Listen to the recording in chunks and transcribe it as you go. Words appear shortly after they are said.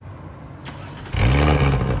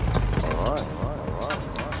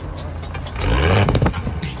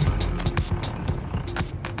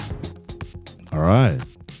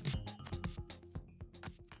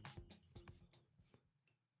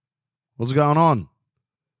What's going on?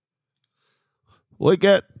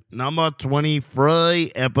 Wicket number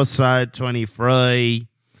 23, episode 23.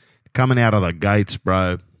 Coming out of the gates,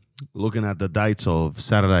 bro. Looking at the dates of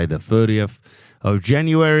Saturday the 30th of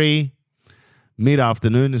January.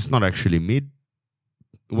 Mid-afternoon. It's not actually mid.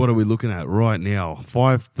 What are we looking at right now?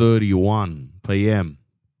 5:31 p.m.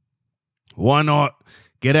 Why not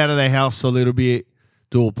get out of the house a little bit,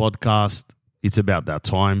 do a podcast? It's about that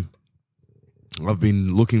time. I've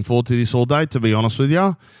been looking forward to this all day, to be honest with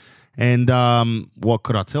you. And what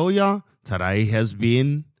could I tell you? Today has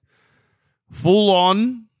been full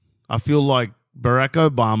on. I feel like Barack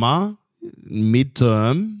Obama,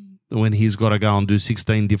 midterm, when he's got to go and do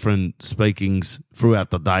 16 different speakings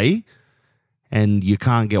throughout the day, and you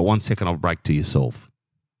can't get 1 second of break to yourself.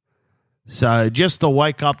 So just to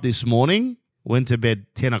wake up this morning, went to bed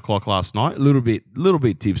 10 o'clock last night, a little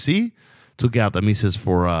bit tipsy, took out the missus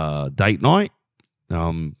for a date night.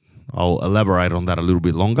 I'll elaborate on that a little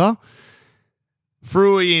bit longer.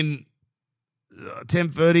 Threw in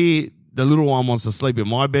 10:30. The little one wants to sleep in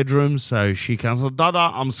my bedroom, so she comes,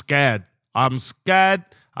 Dada, I'm scared.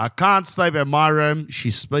 I can't sleep in my room.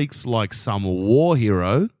 She speaks like some war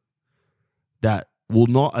hero that will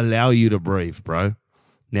not allow you to breathe, bro.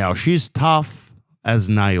 Now, she's tough as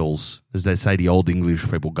nails, as they say, the old English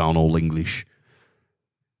people going all English.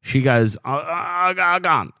 She goes, I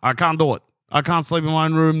can't do it. I can't sleep in my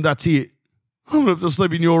own room. That's it. I'm going to have to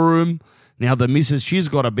sleep in your room. Now, the missus, she's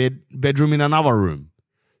got a bedroom in another room.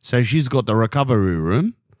 So she's got the recovery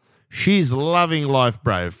room. She's loving life,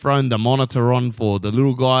 bro. Thrown the monitor on for the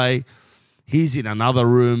little guy. He's in another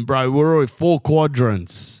room. Bro, we're all 4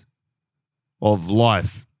 quadrants of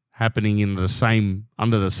life happening in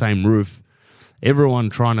under the same roof. Everyone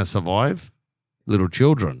trying to survive. Little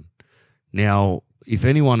children. Now, if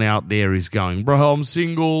anyone out there is going, bro, I'm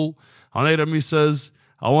single, I need a missus,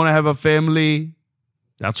 I want to have a family,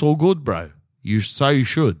 that's all good, bro. You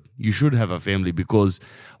should. You should have a family, because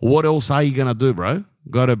what else are you going to do, bro?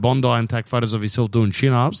 Go to Bondi and take photos of yourself doing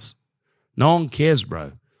chin-ups? No one cares,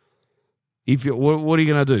 bro. What are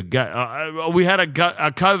you going to do? We had a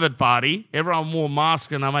COVID party. Everyone wore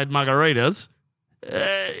masks and I made margaritas.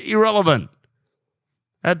 Irrelevant.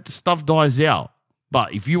 That stuff dies out.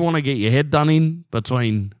 But if you want to get your head done in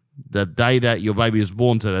between the day that your baby is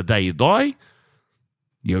born to the day you die,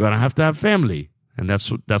 you're going to have family. And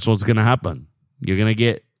that's what's going to happen. You're going to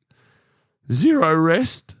get zero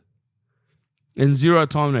rest and zero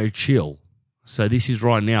time to chill. So this is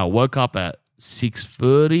right now. I woke up at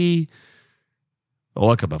 6:30. I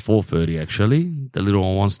woke up at 4:30, actually. The little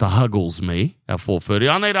one wants to huggles me at 4:30.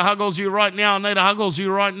 I need to huggles you right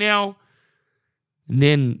now. And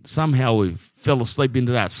then somehow we fell asleep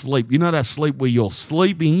into that sleep. You know that sleep where you're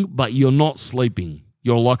sleeping, but you're not sleeping.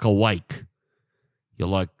 You're like awake. You're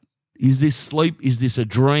like, is this sleep? Is this a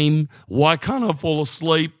dream? Why can't I fall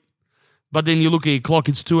asleep? But then you look at your clock,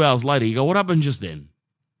 it's 2 hours later. You go, what happened just then?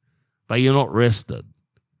 But you're not rested.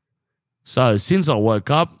 So since I woke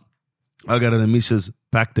up, I go to the missus,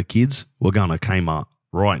 pack the kids. We're going to Kmart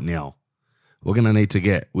right now. We need to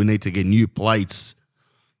get new plates.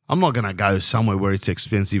 I'm not going to go somewhere where it's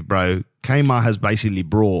expensive, bro. Kmart has basically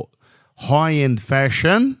brought high-end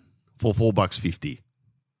fashion for $4.50.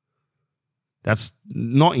 That's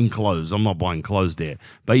not in clothes. I'm not buying clothes there.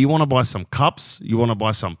 But you want to buy some cups, you want to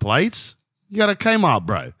buy some plates, you got to Kmart,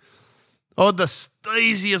 bro. Oh, the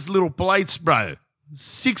easiest little plates, bro.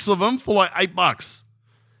 6 of them for like $8.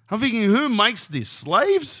 I'm thinking, who makes this?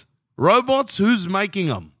 Slaves? Robots? Who's making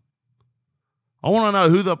them? I want to know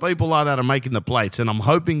who the people are that are making the plates, and I'm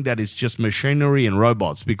hoping that it's just machinery and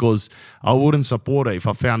robots, because I wouldn't support it if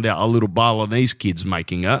I found out a little Balinese kid's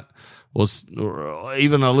making it, or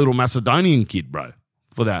even a little Macedonian kid, bro,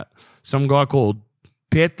 for that. Some guy called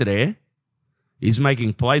Petre is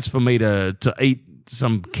making plates for me to eat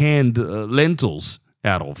some canned lentils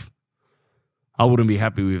out of. I wouldn't be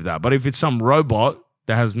happy with that. But if it's some robot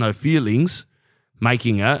that has no feelings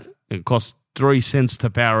making it costs 3 cents to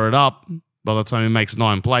power it up. By the time he makes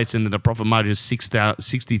 9 plates and then the profit margin is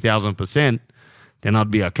 60,000%, then I'd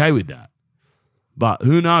be okay with that. But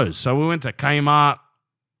who knows? So we went to Kmart.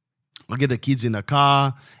 I get the kids in the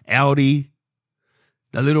car, Audi,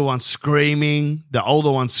 the little one screaming, the older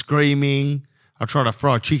one screaming. I try to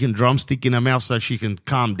throw a chicken drumstick in her mouth so she can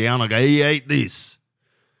calm down. I go, hey, eat this.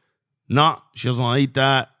 No, she doesn't want to eat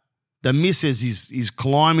that. The missus is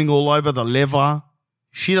climbing all over the lever.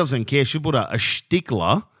 She doesn't care. She put a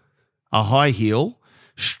stickler, a high heel,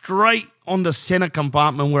 straight on the center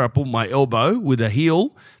compartment where I put my elbow with a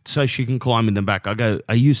heel so she can climb in the back. I go,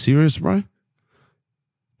 are you serious, bro?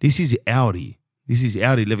 This is Audi. This is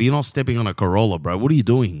Audi, Levy. You're not stepping on a Corolla, bro. What are you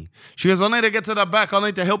doing? She goes, I need to get to the back. I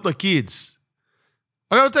need to help the kids.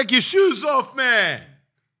 I got to take your shoes off, man.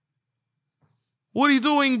 What are you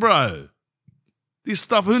doing, bro? This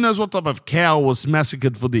stuff, who knows what type of cow was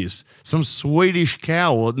massacred for this? Some Swedish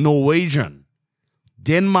cow or Norwegian.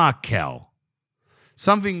 Denmark cow.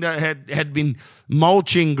 Something that had been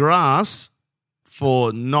mulching grass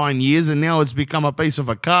for 9 years and now it's become a piece of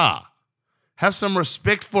a car. Have some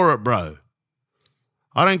respect for it, bro.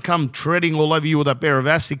 I don't come treading all over you with a pair of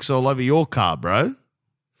Asics all over your car, bro.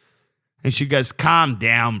 And she goes, calm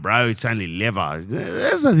down, bro. It's only leather.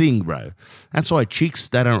 That's the thing, bro. That's why chicks,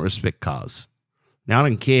 they don't respect cars. Now, I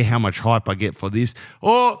don't care how much hype I get for this.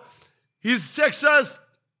 Oh, he's sexist.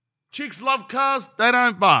 Chicks love cars. They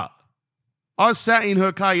don't, but I sat in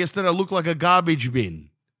her car yesterday. It looked like a garbage bin.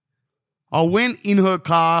 I went in her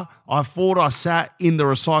car. I thought I sat in the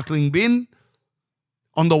recycling bin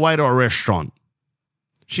on the way to a restaurant.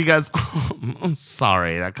 She goes, I'm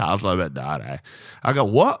sorry, that car's a little bit dirty. I go,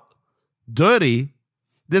 what? Dirty?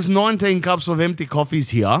 There's 19 cups of empty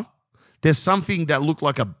coffees here. There's something that looked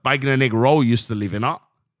like a bacon and egg roll used to live in it.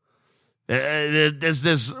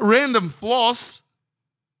 There's random floss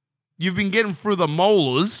you've been getting through the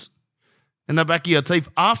molars in the back of your teeth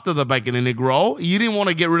after the bacon and egg roll. You didn't want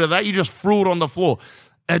to get rid of that. You just threw it on the floor.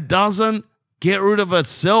 It doesn't get rid of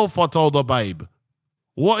itself, I told the babe.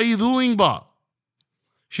 What are you doing, but?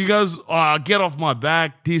 She goes, oh, get off my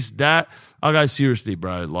back, this, that. I go, seriously,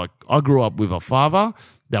 bro. Like, I grew up with a father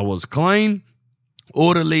that was clean,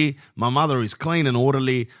 orderly. My mother is clean and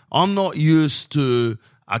orderly. I'm not used to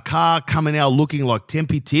a car coming out looking like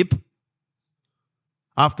Tempe Tip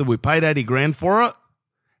after we paid 80 grand for it.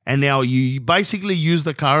 And now you basically use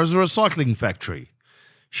the car as a recycling factory.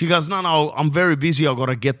 She goes, no, I'm very busy. I got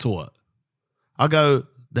to get to it. I go,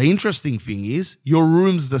 the interesting thing is your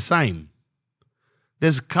room's the same.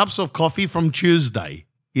 There's cups of coffee from Tuesday.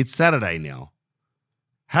 It's Saturday now.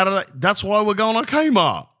 That's why we're going to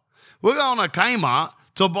Kmart. We're going to Kmart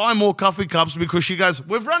to buy more coffee cups because she goes,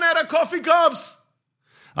 we've run out of coffee cups.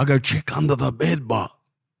 I go, check under the bed, but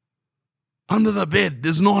under the bed,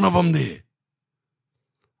 there's 9 of them there.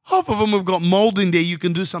 Half of them have got mold in there. You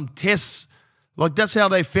can do some tests. Like, that's how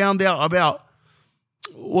they found out about,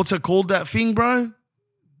 what's it called, that thing, bro?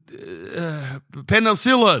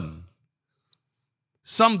 Penicillin.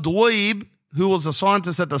 Some dweeb who was a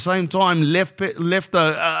scientist at the same time left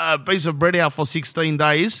a piece of bread out for 16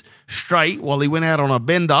 days straight while he went out on a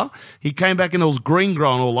bender. He came back and it was green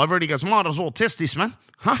growing all over it. He goes, might as well test this, man.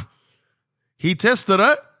 Huh? He tested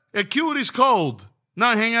it. It cured his cold. No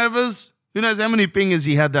hangovers. Who knows how many pingers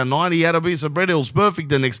he had that night. He had a piece of bread. It was perfect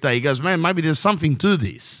the next day. He goes, man, maybe there's something to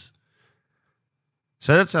this.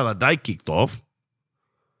 So that's how the day kicked off.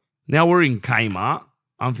 Now we're in Kmart.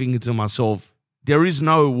 I'm thinking to myself, there is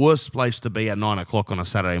no worse place to be at 9 o'clock on a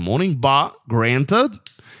Saturday morning, but granted,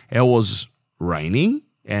 it was raining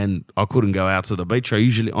and I couldn't go out to the beach.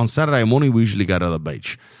 On Saturday morning, we usually go to the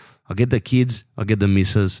beach. I get the kids, I get the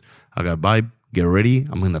missus. I go, babe, get ready.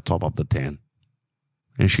 I'm going to top up the tan.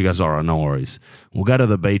 And she goes, all right, no worries. We'll go to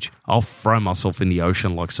the beach. I'll throw myself in the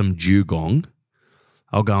ocean like some dugong.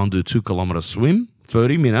 I'll go and do 2 kilometer swim,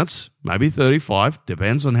 30 minutes, maybe 35,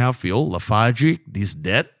 depends on how I feel, lethargic, this,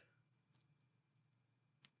 that.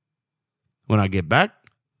 When I get back,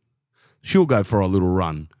 she'll go for a little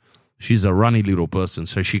run. She's a runny little person,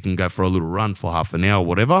 so she can go for a little run for half an hour,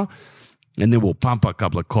 whatever. And then we'll pump a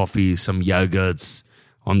couple of coffees, some yogurts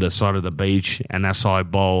on the side of the beach, an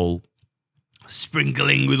acai bowl,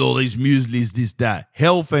 sprinkling with all these mueslis, this, that,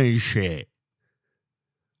 health and shit.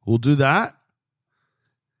 We'll do that,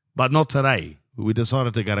 but not today. We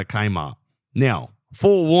decided to go to Kmart. Now,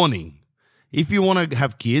 forewarning, if you want to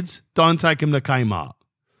have kids, don't take them to Kmart.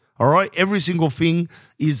 All right, every single thing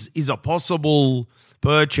is a possible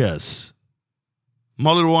purchase.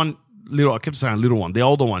 My little one, I kept saying little one, the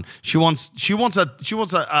older one. She wants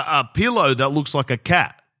a pillow that looks like a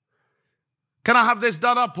cat. Can I have this,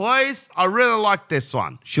 Dada, please? I really like this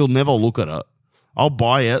one. She'll never look at it. I'll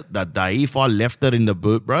buy it that day. If I left it in the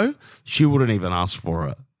boot, bro, she wouldn't even ask for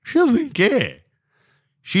it. She doesn't care.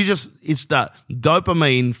 It's that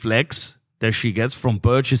dopamine flex that she gets from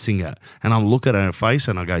purchasing it. And I'm looking at her face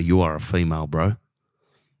and I go, you are a female, bro.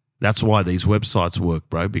 That's why these websites work,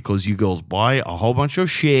 bro, because you girls buy a whole bunch of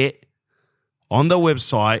shit on the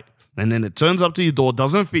website and then it turns up to your door,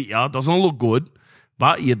 doesn't fit you, doesn't look good,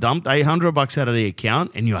 but you dumped $800 out of the account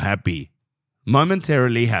and you're happy,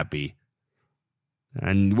 momentarily happy.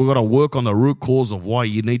 And we've got to work on the root cause of why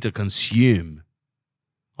you need to consume.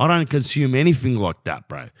 I don't consume anything like that,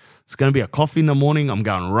 bro. It's going to be a coffee in the morning. I'm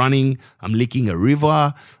going running. I'm licking a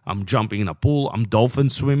river. I'm jumping in a pool. I'm dolphin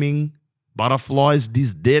swimming. Butterflies,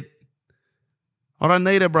 this, that. I don't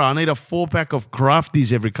need it, bro. I need a 4-pack of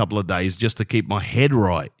Crafties every couple of days just to keep my head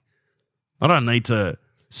right. I don't need to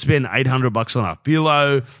spend $800 on a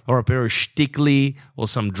pillow or a pair of Stickley or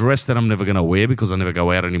some dress that I'm never going to wear because I never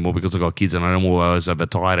go out anymore because I got kids and I don't always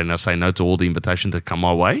overtired and I say no to all the invitations that come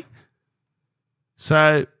my way.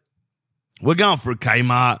 So we're going for a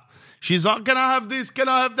Kmart. She's like, can I have this? Can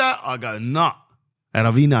I have that? I go, no.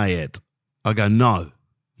 Ravina yet. I go, no.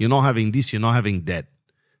 You're not having this. You're not having that.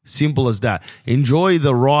 Simple as that. Enjoy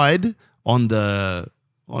the ride on the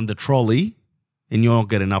trolley and you're not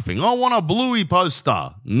getting nothing. I want a Bluey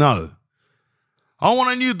poster. No. I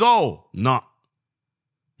want a new doll. No.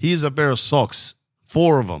 Here's a pair of socks.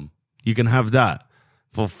 4 of them. You can have that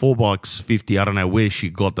for $4.50. I don't know where she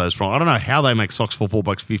got those from. I don't know how they make socks for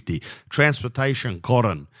 $4.50. Transportation,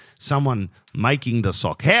 cotton. Someone making the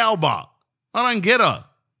sock. How but? I don't get it.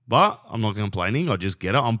 But I'm not complaining. I just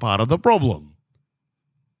get it. I'm part of the problem.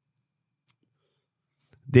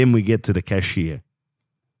 Then we get to the cashier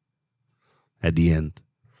at the end.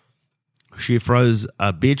 She throws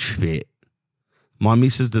a bitch fit. My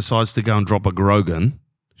missus decides to go and drop a Grogan.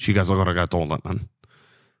 She goes, I got to go toilet, man.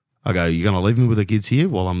 I go, you going to leave me with the kids here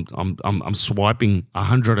while I'm swiping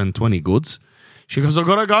 120 goods? She goes, I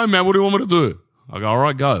got to go, man. What do you want me to do? I go, all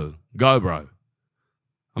right, go. Go, bro.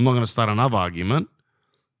 I'm not going to start another argument.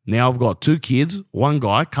 Now I've got 2 kids, 1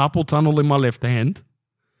 guy, carpal tunnel in my left hand.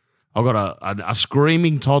 I've got a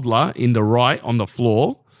screaming toddler in the right on the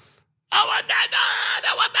floor. I want that.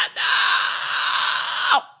 I want that.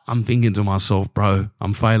 I'm thinking to myself, bro,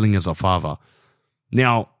 I'm failing as a father.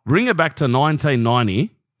 Now, bring it back to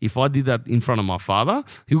 1990. If I did that in front of my father,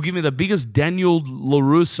 he'll give me the biggest Daniel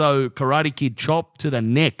LaRusso Karate Kid chop to the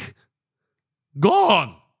neck.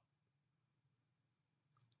 Gone.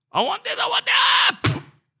 I want that. I want that.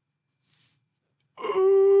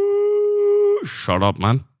 Shut up,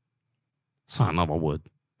 man. Say another word.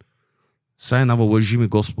 Say another word, Jimmy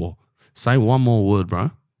Gospel. Say one more word,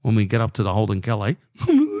 bro. When we get up to the Holden Calais,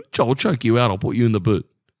 I'll choke you out. I'll put you in the boot.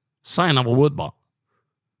 Say another word, but.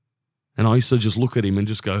 And I used to just look at him and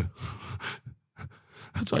just go,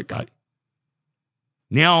 that's okay.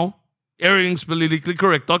 Now, everything's politically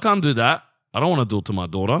correct. I can't do that. I don't want to do it to my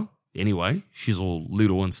daughter. Anyway, she's all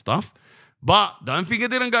little and stuff. But don't think it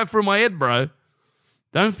didn't go through my head, bro.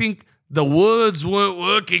 Don't think the words weren't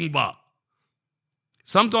working, but.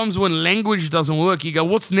 Sometimes when language doesn't work, you go,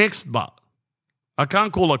 what's next, but? I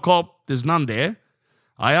can't call a cop. There's none there.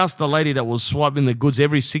 I asked the lady that was swiping the goods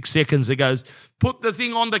every 6 seconds. It goes, put the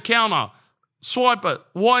thing on the counter. Swipe it.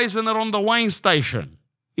 Why isn't it on the weighing station?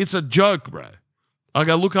 It's a joke, bro. I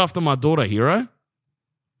go, look after my daughter, hero.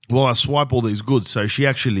 Well, I swipe all these goods. So she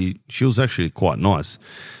was actually quite nice.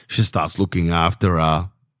 She starts looking after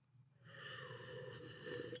her.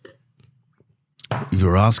 If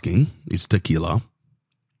you're asking, it's tequila.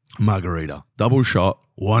 Margarita. Double shot.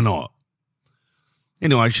 Why not?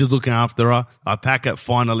 Anyway, she's looking after her. I pack it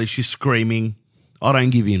finally. She's screaming. I don't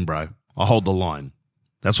give in, bro. I hold the line.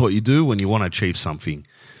 That's what you do when you want to achieve something.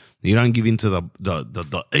 You don't give in to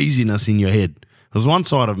the easiness in your head. Because one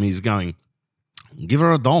side of me is going, give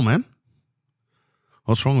her a doll, man.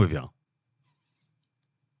 What's wrong with you?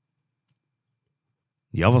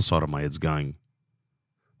 The other side of my head's going,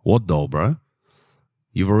 what doll, bro?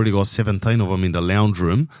 You've already got 17 of them in the lounge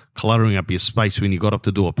room, cluttering up your space when you got up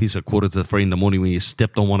to do a piece at 3:45 in the morning. When you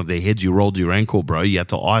stepped on one of their heads, you rolled your ankle, bro. You had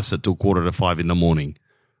to ice it till 4:45 in the morning.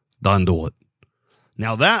 Don't do it.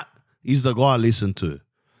 Now that is the guy I listen to.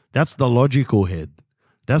 That's the logical head.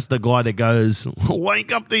 That's the guy that goes,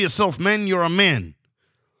 wake up to yourself, man. You're a man.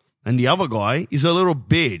 And the other guy is a little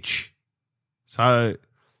bitch. So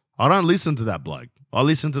I don't listen to that bloke. I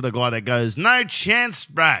listen to the guy that goes, no chance,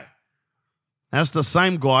 bro. That's the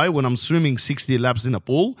same guy when I'm swimming 60 laps in a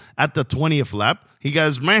pool. At the 20th lap, he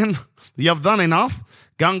goes, man, you've done enough.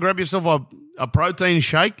 Go and grab yourself a protein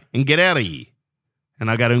shake and get out of here. And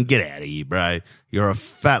I go to him, get out of here, bro. You're a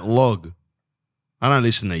fat log. I don't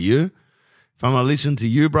listen to you. If I'm going to listen to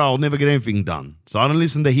you, bro, I'll never get anything done. So I don't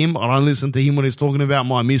listen to him. I don't listen to him when he's talking about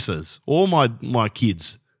my missus or my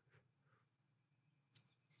kids.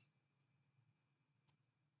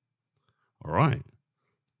 All right.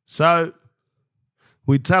 So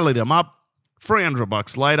we tallied them up.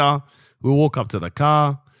 $300 later, we walk up to the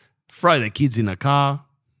car, throw the kids in the car,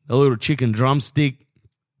 a little chicken drumstick,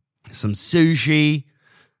 some sushi,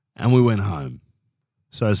 and we went home.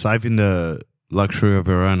 So safe in the luxury of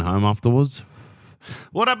our own home afterwards.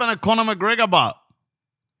 What happened to Conor McGregor, but?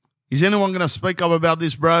 Is anyone going to speak up about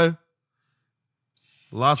this, bro?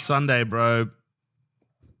 Last Sunday, bro.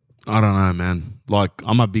 I don't know, man. Like,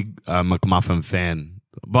 I'm a big McMuffin fan,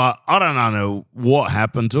 but I don't know what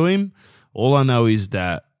happened to him. All I know is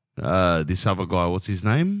that this other guy, what's his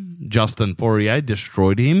name? Justin Poirier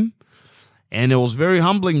destroyed him. And it was very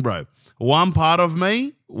humbling, bro. One part of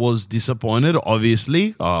me was disappointed,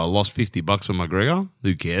 obviously. I lost $50 on McGregor.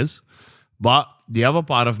 Who cares? But the other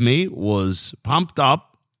part of me was pumped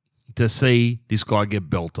up to see this guy get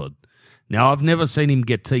belted. Now, I've never seen him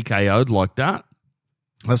get TKO'd like that.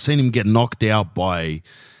 I've seen him get knocked out by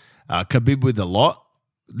Khabib with a lot.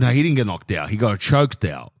 No, he didn't get knocked out. He got choked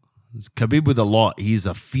out. Khabib with a lot. He's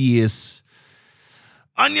a fierce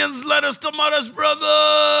onions, lettuce, tomatoes,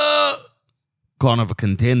 brother kind of a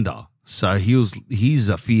contender. So he's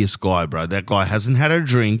a fierce guy, bro. That guy hasn't had a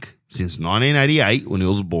drink since 1988 when he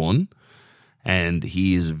was born, and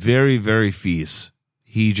he is very, very fierce.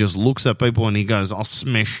 He just looks at people and he goes, I'll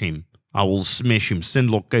smash him. I will smash him. Send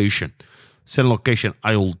location. Send location.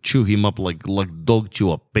 I will chew him up like dog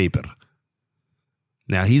chew up paper.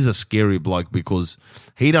 Now, he's a scary bloke because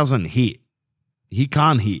he doesn't hit. He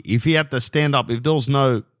can't hit. If he had to stand up, if there was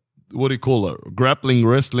no, what do you call it, grappling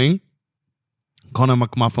wrestling, Conor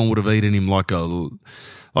McMuffin would have eaten him like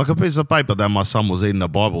a piece of paper that my son was eating a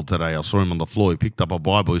Bible today. I saw him on the floor. He picked up a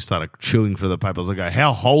Bible. He started chewing through the paper. I was like,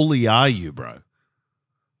 how holy are you, bro?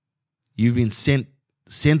 You've been sent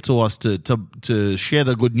to us to share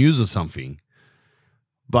the good news or something.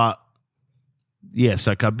 But, yeah,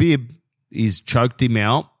 so Khabib is choked him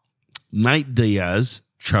out. Nate Diaz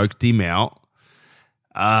choked him out.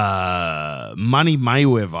 Money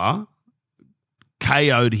Mayweather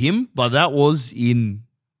KO'd him, but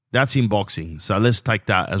that's in boxing. So let's take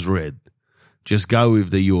that as read. Just go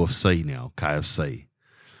with the UFC now, KFC.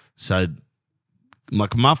 So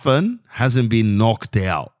McMuffin hasn't been knocked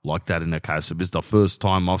out like that in a case. It's the first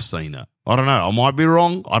time I've seen it. I don't know. I might be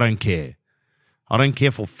wrong. I don't care. I don't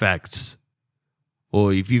care for facts.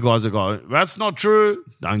 Or if you guys are going, that's not true,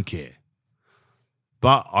 don't care.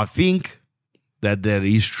 But I think that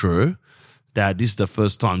is true, that this is the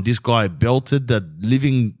first time this guy belted the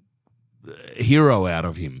living hero out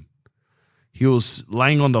of him. He was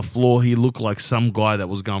laying on the floor. He looked like some guy that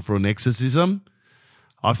was going for an exorcism.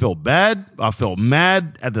 I felt bad. I felt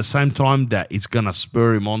mad at the same time that it's going to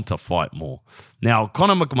spur him on to fight more. Now,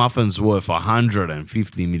 Conor McMuffin's worth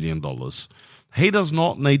 $150 million. He does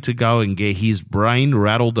not need to go and get his brain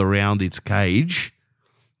rattled around its cage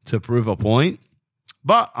to prove a point.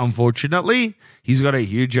 But unfortunately, he's got a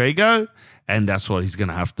huge ego, and that's what he's going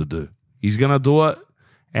to have to do. He's going to do it,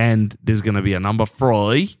 and there's going to be a number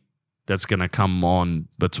 3 that's going to come on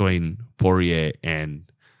between Poirier and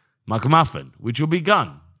McMuffin, which will be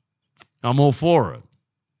gun. I'm all for it.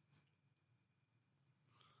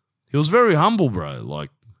 He was very humble, bro. Like,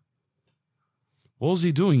 what was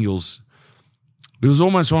he doing? He was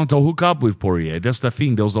almost wanting to hook up with Poirier. That's the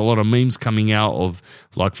thing. There was a lot of memes coming out of,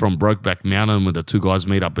 like, from Brokeback Mountain when the two guys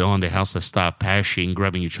meet up behind their house. They start pashing,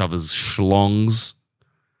 grabbing each other's schlongs.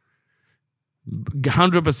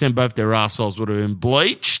 100% both their assholes would have been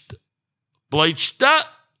bleached. Bleached that.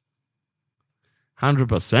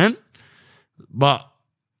 100%. But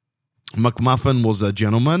McMuffin was a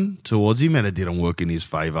gentleman towards him, and it didn't work in his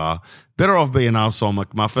favour. Better off being an arsehole,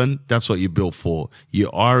 McMuffin. That's what you're built for.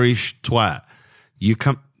 You Irish twat.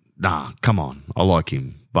 Come on. I like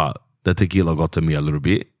him. But the tequila got to me a little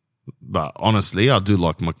bit. But honestly, I do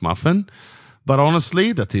like McMuffin. But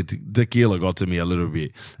honestly, the tequila got to me a little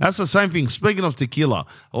bit. That's the same thing. Speaking of tequila,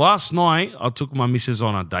 last night I took my missus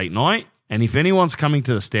on a date night. And if anyone's coming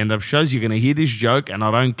to the stand-up shows, you're going to hear this joke, and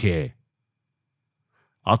I don't care.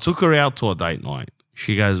 I took her out to a date night.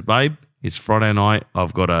 She goes, babe, it's Friday night.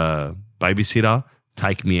 I've got a babysitter.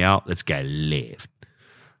 Take me out. Let's go left.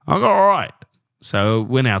 I go, all right. So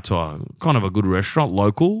went out to a kind of a good restaurant,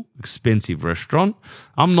 local, expensive restaurant.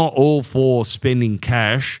 I'm not all for spending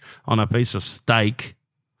cash on a piece of steak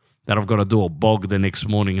that I've got to do a bog the next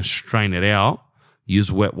morning and strain it out.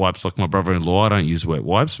 Use wet wipes like my brother-in-law. I don't use wet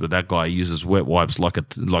wipes, but that guy uses wet wipes like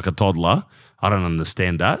a toddler. I don't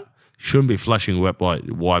understand that. Shouldn't be flushing wet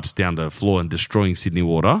wipes down the floor and destroying Sydney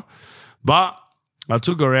water. But I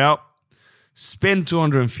took her out, spent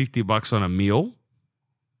 $250 on a meal.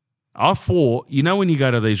 I thought, you know when you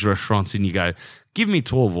go to these restaurants and you go, give me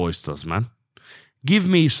 12 oysters, man. Give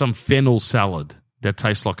me some fennel salad that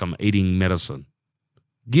tastes like I'm eating medicine.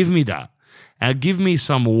 Give me that. And give me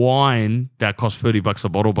some wine that costs $30 a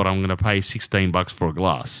bottle, but I'm going to pay $16 for a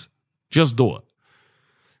glass. Just do it.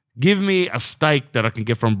 Give me a steak that I can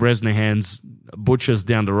get from Bresnahan's butchers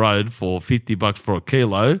down the road for $50 for a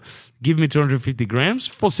kilo. Give me 250 grams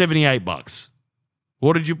for $78.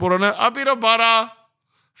 What did you put on it? A bit of butter.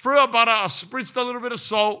 Threw a butter. I spritzed a little bit of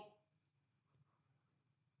salt.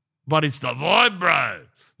 But it's the vibe, bro.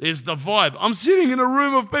 It's the vibe. I'm sitting in a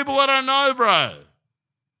room of people I don't know, bro.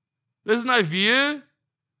 There's no view.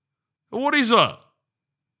 What is it?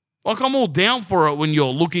 Like, I'm all down for it when you're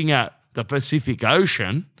looking at the Pacific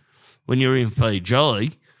Ocean, when you're in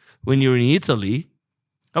Fiji, when you're in Italy.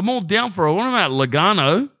 I'm all down for it. What am I at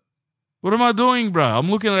Lugano? What am I doing, bro? I'm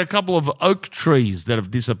looking at a couple of oak trees that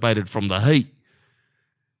have dissipated from the heat.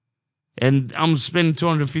 And I'm spending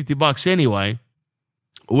 $250 anyway.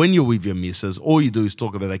 When you're with your missus, all you do is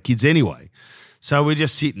talk about the kids anyway. So we're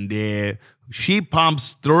just sitting there. She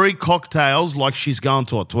pumps 3 cocktails like she's going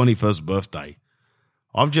to her 21st birthday.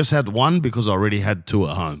 I've just had one because I already had 2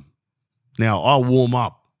 at home. Now, I warm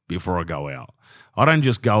up before I go out. I don't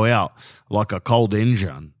just go out like a cold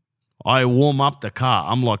engine. I warm up the car.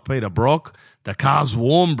 I'm like Peter Brock. The car's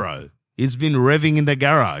warm, bro. It's been revving in the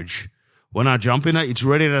garage. When I jump in it, it's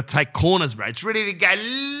ready to take corners, bro. It's ready to go left.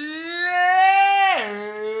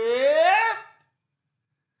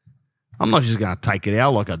 I'm not just going to take it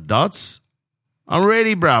out like a Dutz. I'm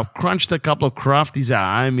ready, bro. I've crunched a couple of crafties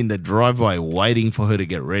at home in the driveway waiting for her to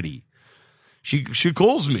get ready. She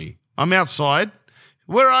calls me. I'm outside.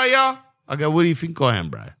 Where are you? I go, where do you think I am,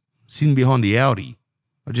 bro? Sitting behind the Audi.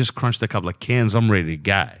 I just crunched a couple of cans. I'm ready to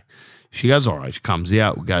go. She goes, all right. She comes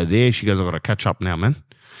out. We go there. She goes, I've got to catch up now, man.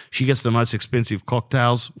 She gets the most expensive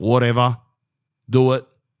cocktails, whatever. Do it.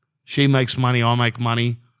 She makes money. I make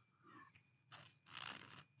money.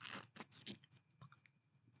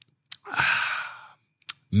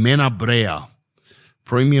 Menabrea,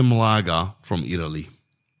 premium lager from Italy.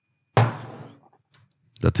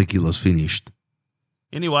 The tequila's finished.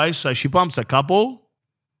 Anyway, so she pumps a couple.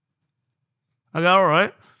 I go, all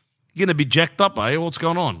right. You're going to be jacked up, eh? What's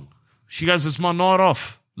going on? She goes, it's my night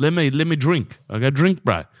off. Let me drink. I go, drink,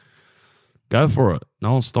 bro. Go for it.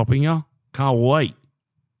 No one's stopping you. Can't wait.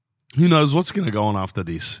 Who knows what's going to go on after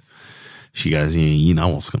this? She goes, yeah, you know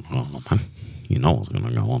what's going on, man. You know what's going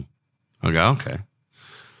to go on. I go, okay.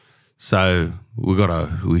 So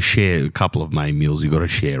we share a couple of main meals. You got to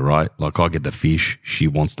share, right? Like I get the fish. She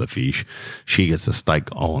wants the fish. She gets the steak.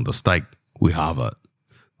 I want the steak. We have it.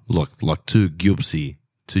 Like two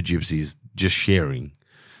gypsies just sharing.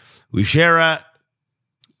 We share it.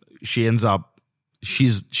 She ends up,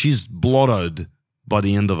 she's blottoed by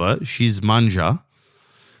the end of it. She's manja.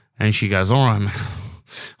 And she goes, all right, man,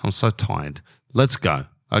 I'm so tired. Let's go.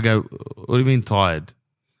 I go, what do you mean tired?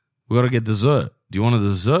 We got to get dessert. Do you want a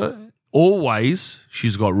dessert? Always,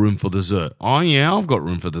 she's got room for dessert. Oh, yeah, I've got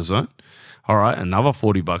room for dessert. All right, another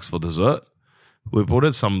 $40 for dessert. We put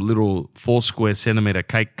it, some little 4 square centimeter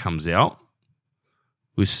cake comes out.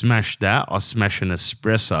 We smash that. I smash an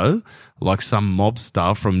espresso like some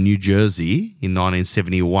mobster from New Jersey in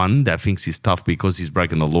 1971 that thinks he's tough because he's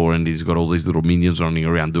breaking the law and he's got all these little minions running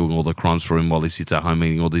around doing all the crimes for him while he sits at home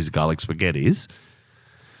eating all these garlic spaghettis.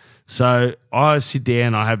 So I sit there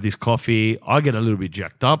and I have this coffee. I get a little bit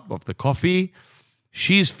jacked up off the coffee.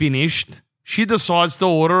 She's finished. She decides to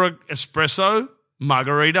order an espresso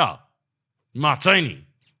margarita. Martini.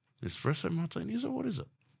 Espresso martini, is it? What is it?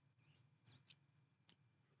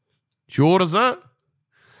 She orders it.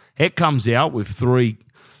 It comes out with 3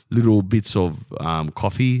 little bits of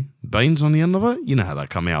coffee beans on the end of it. You know how they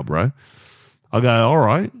come out, bro. I go, all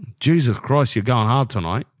right. Jesus Christ, you're going hard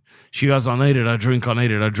tonight. She goes, I needed a drink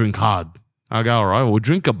hard. I go, all right, well,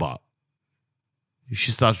 drink a butt.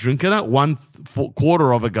 She starts drinking it.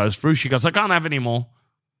 1/4 of it goes through. She goes, I can't have any more.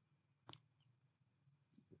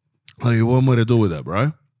 Like, what am I to do with it,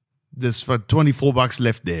 bro? There's for $24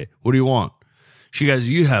 left there. What do you want? She goes,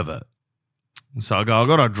 you have it. So I go, I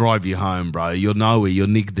got to drive you home, bro. You're nowhere. You're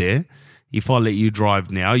nicked there. If I let you drive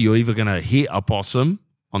now, you're either going to hit a possum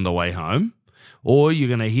on the way home or you're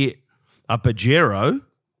going to hit a Pajero,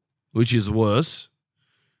 which is worse.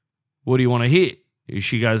 What do you want to hit?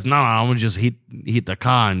 She goes, no, I'm going to just hit the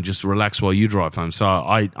car and just relax while you drive home. So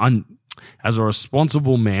I as a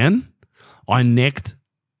responsible man, I necked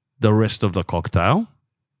the rest of the cocktail.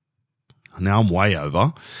 Now I'm way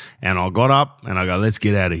over. And I got up and I go, let's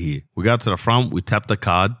get out of here. We go to the front. We tap the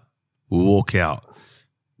card. We walk out.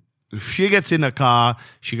 She gets in the car.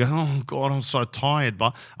 She goes, oh, God, I'm so tired,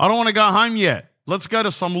 but I don't want to go home yet. Let's go to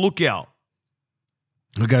some lookout.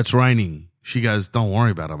 I go, it's raining. She goes, don't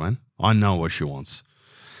worry about it, man. I know what she wants.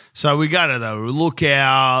 So we go to the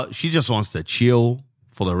lookout. She just wants to chill,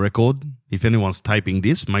 for the record. If anyone's taping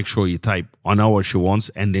this, make sure you tape, I know what she wants,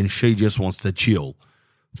 and then she just wants to chill.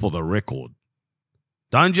 for the record.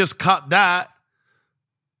 Don't just cut that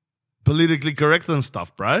politically correct and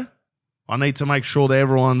stuff, bro. I need to make sure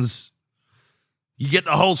that you get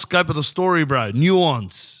the whole scope of the story, bro.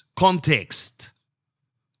 Nuance, context.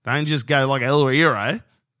 Don't just go like El Hero.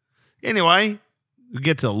 Anyway, we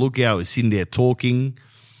get to the lookout. We're sitting there talking.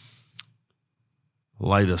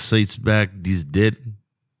 Lay the seats back. This dead.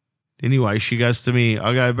 Anyway, she goes to me.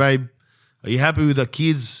 I go, babe, are you happy with the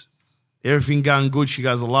kids? Everything going good? She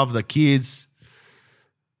goes, I love the kids.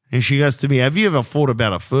 And she goes to me, have you ever thought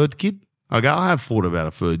about a third kid? I go, I have thought about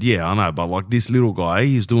a third. Yeah, I know. But like this little guy,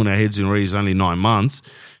 he's doing our heads in where he's only 9 months.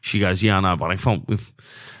 She goes, yeah, I know. But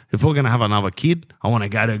if we're going to have another kid, I want to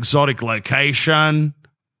go to exotic location.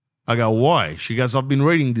 I go, why? She goes, I've been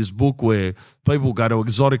reading this book where people go to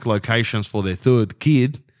exotic locations for their third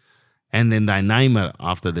kid and then they name it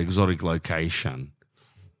after the exotic location.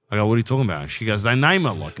 I go, what are you talking about? She goes, they name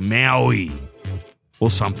it like Maui or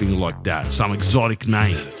something like that, some exotic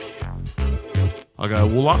name. I go,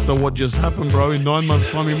 well, after what just happened, bro, in 9 months'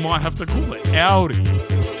 time, you might have to call it Audi.